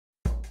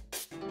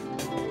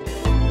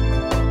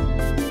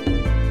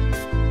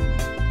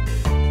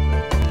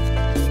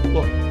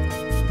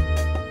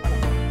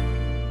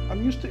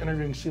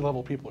interviewing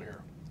C-level people here.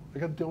 I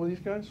got to deal with these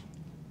guys?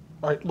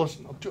 All right,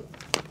 listen, I'll do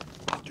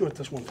it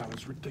this one time.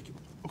 It's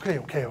ridiculous.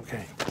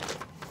 Okay.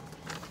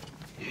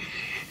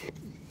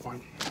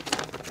 Fine.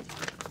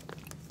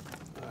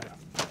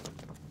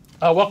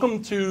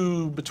 Welcome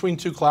to Between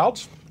Two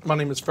Clouds. My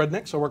name is Fred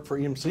Nix. I work for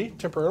EMC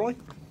temporarily.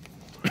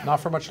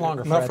 Not for much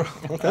longer, Fred.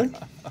 Okay.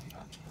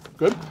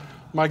 Good.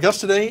 My guest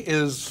today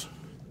is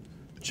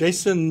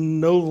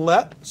Jason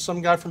Nolet,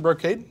 some guy from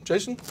Brocade.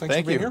 Jason, thanks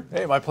for being here.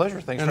 Hey, my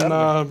pleasure. Thanks for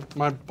having me.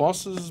 My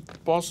bosses,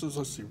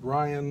 let's see,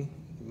 Ryan,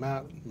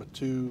 Matt,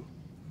 Matu.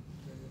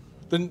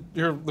 Then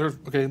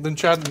Then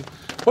Chad,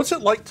 what's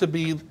it like to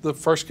be the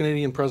first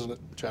Canadian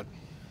president, Chad?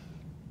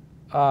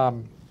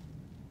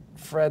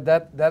 Fred,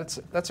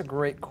 that's a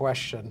great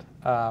question.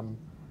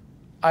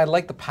 I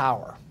like the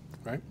power.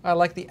 Right. I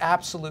like the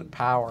absolute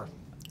power.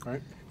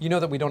 Right. You know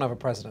that we don't have a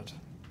president.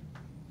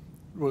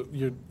 Well,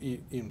 you're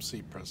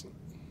EMC President.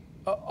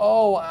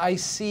 Oh, I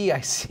see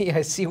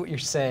what you're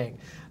saying.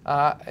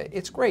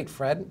 It's great,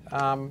 Fred.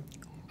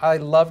 I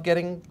love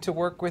getting to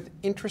work with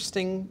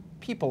interesting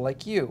people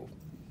like you.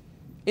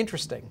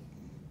 Interesting.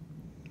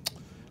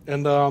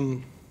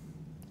 And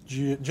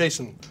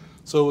Jason,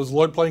 so was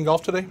Lloyd playing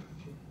golf today?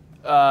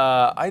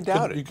 I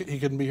doubt it. He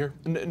couldn't be here?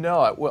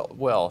 No,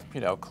 well, you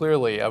know,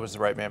 clearly I was the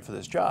right man for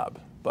this job.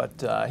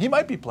 But he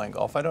might be playing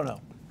golf. I don't know.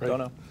 Right. Don't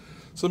know.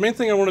 So the main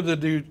thing I wanted to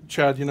do,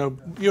 Chad, you know,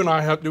 you and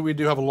I we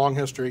do have a long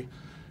history,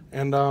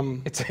 and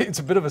it's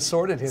a bit of a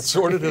sordid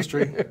history. Sordid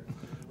history.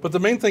 But the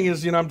main thing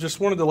is, you know, I just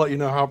wanted to let you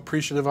know how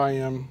appreciative I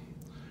am,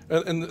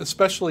 and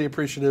especially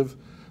appreciative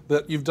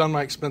that you've done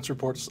my expense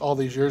reports all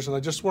these years, and I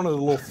just wanted a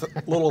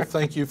little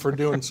thank you for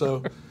doing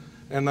so,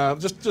 and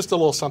just a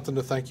little something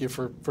to thank you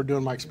for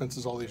doing my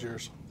expenses all these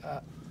years.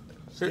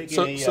 Steak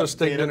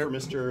dinner for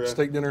Mr.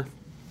 Steak dinner.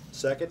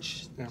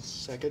 Sakac. Yeah.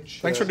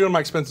 Sakac. Thanks for doing my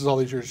expenses all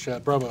these years,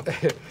 Chad. Bravo.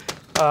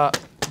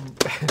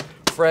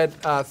 Fred,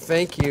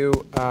 thank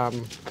you.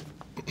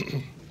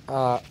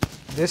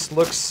 This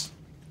looks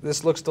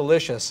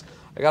delicious.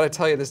 I got to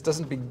tell you, this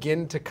doesn't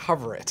begin to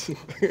cover it.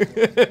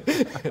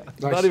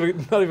 Nice.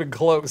 Not even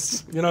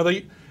close. You know,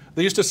 they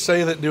used to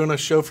say that doing a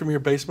show from your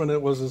basement,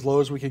 it was as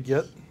low as we could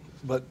get,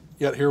 but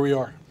yet here we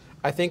are.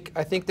 I think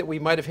that we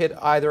might have hit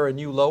either a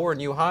new low or a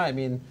new high. I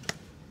mean,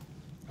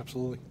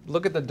 absolutely.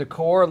 Look at the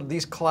decor.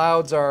 These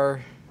clouds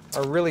are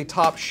really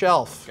top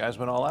shelf. Guys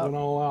went all out. Went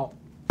all out.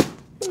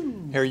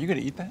 Here, are you going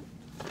to eat that?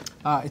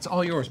 It's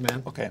all yours,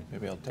 man. Okay,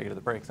 maybe I'll take it to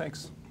the break.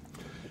 Thanks.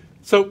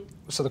 So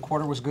the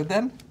quarter was good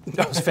then?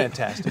 That was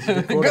fantastic.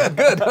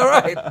 Good. All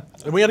right.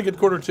 And we had a good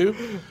quarter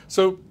too.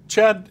 So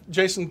Chad,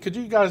 Jason, could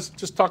you guys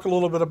just talk a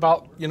little bit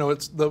about, you know,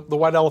 it's the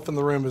white elephant in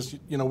the room is,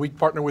 you know, we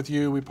partner with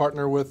you, we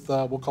partner with,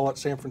 we'll call it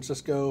San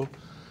Francisco.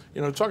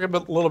 You know, talk a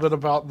little bit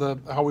about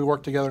how we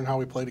work together and how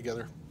we play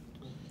together.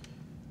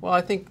 Well,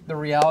 I think the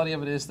reality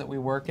of it is that we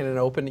work in an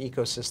open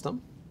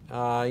ecosystem.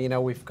 You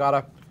know, we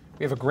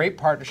have a great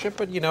partnership,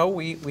 but, you know,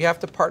 we have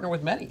to partner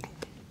with many.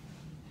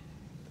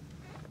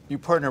 You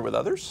partner with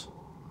others?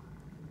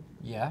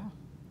 Yeah.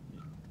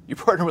 You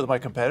partner with my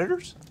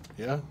competitors?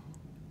 Yeah.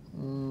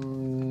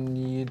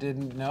 You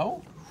didn't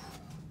know?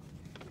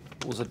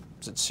 Is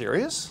it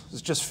serious?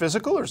 Is it just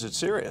physical or is it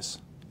serious?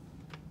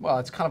 Well,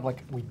 it's kind of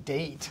like we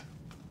date.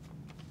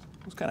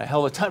 It was kind of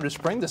hell of a time to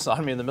spring this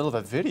on me in the middle of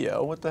a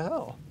video. What the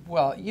hell?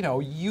 Well, you know,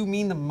 you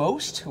mean the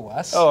most to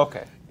us. Oh,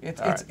 okay.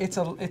 It's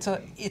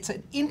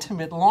an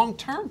intimate,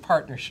 long-term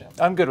partnership.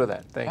 I'm good with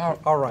that. Thank you.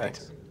 All right.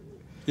 Thanks.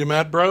 You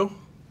mad, bro?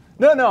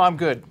 No, I'm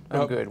good.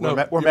 I'm good.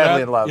 We're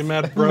madly in love. You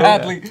mad, bro?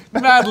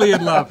 madly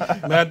in love.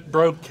 Mad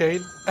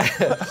Brocade?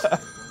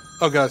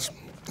 Oh, guys.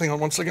 Hang on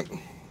one second.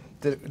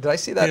 Did I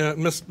see that? Yeah,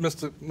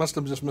 must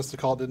have just missed the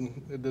call.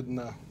 It didn't.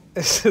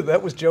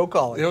 That was Joe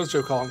calling. Yeah, it was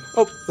Joe calling.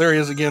 Oh, there he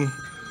is again.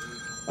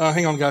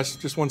 Hang on, guys.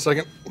 Just one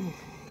second.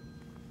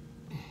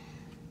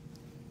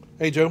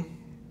 Hey, Joe.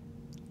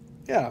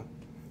 Yeah.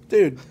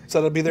 Dude,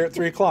 said I'd be there at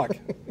 3 o'clock.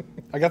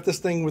 I got this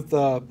thing with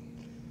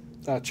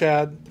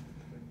Chad.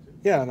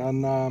 Yeah,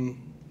 and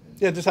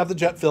just have the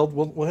jet filled.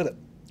 We'll hit it.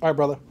 All right,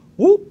 brother.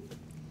 Whoop.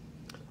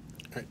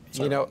 Right,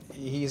 you know,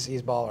 he's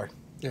baller.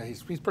 Yeah,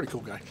 he's a pretty cool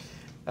guy.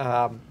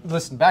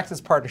 Listen, back to this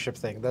partnership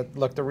thing.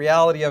 Look, the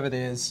reality of it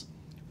is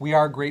we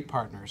are great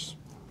partners.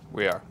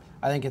 We are.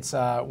 I think it's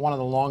one of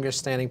the longest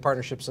standing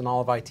partnerships in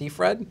all of IT,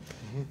 Fred.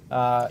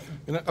 Mm-hmm.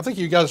 And I think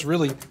you guys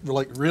really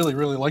like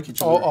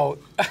each other. Oh.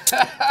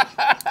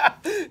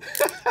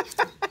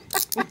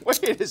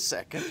 Wait a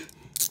second.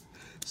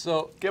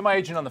 So get my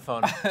agent on the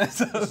phone.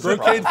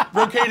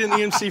 Brocade and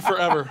EMC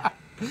forever.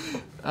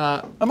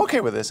 I'm okay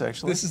with this,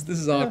 actually. This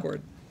is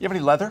awkward. You have any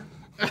leather?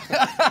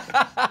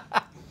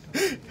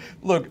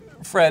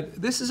 Look, Fred,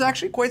 this is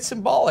actually quite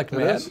symbolic,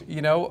 man. Is.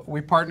 You know,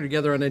 we partner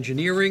together on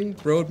engineering,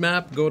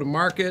 roadmap, go to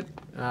market.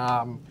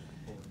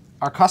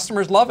 Our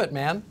customers love it,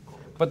 man.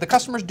 But the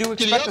customers do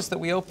expect us that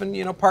we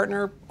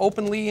partner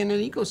openly in an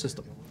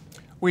ecosystem.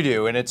 We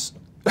do, and it's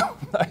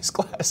nice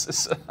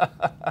glasses.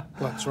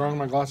 What's wrong with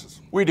my glasses?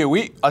 We do.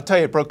 I'll tell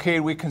you, at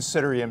Brocade, we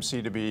consider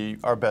EMC to be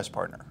our best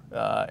partner.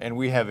 And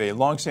we have a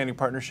long-standing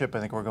partnership. I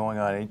think we're going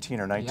on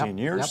 18 or 19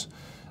 years.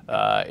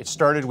 It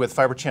started with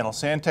fiber channel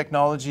SAN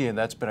technology, and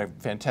that's been a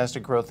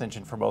fantastic growth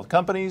engine for both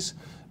companies.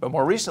 But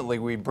more recently,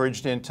 we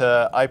bridged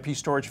into IP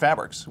storage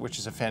fabrics, which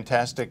is a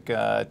fantastic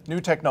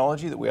new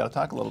technology that we ought to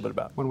talk a little bit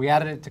about. When we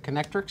added it to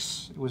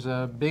Connectrix, it was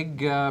a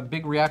big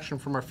reaction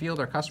from our field,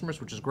 our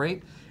customers, which is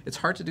great. It's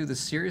hard to do this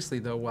seriously,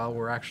 though, while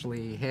we're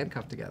actually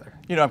handcuffed together.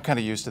 You know, I'm kind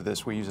of used to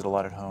this. We use it a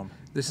lot at home.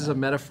 This is a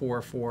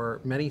metaphor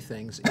for many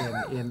things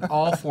in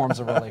all forms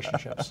of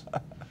relationships.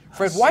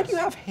 Fred, why do you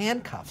have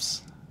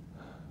handcuffs?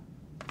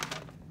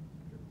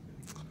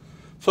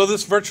 So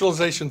this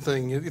virtualization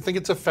thing, you think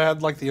it's a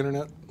fad like the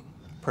internet?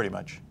 Pretty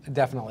much.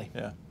 Definitely.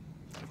 Yeah.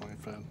 Definitely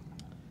a fad.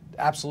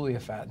 Absolutely a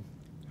fad.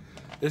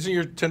 Isn't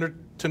your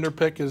Tinder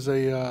pick is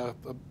an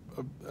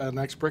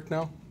X brick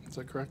now? Is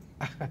that correct?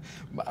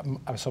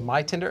 So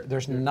my Tinder,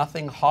 there's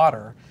nothing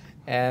hotter.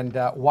 And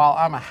while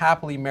I'm a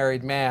happily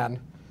married man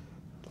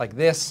like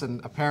this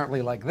and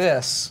apparently like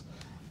this,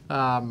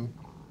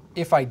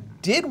 if I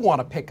did want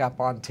to pick up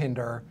on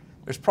Tinder,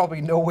 there's probably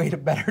no way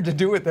better to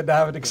do it than to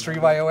have an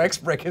Extreme IO X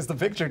brick as the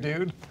picture,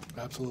 dude.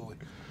 Absolutely.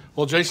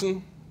 Well,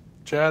 Jason,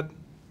 Chad,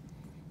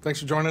 thanks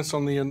for joining us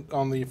on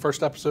the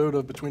first episode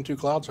of Between Two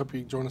Clouds. Hope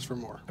you join us for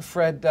more.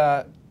 Fred,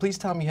 please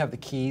tell me you have the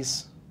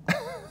keys.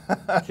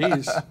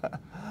 Keys.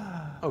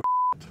 Oh,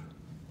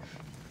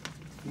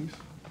 keys.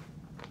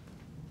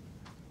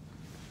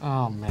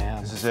 Oh,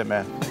 man. This is it,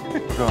 man.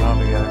 We're going home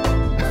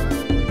together.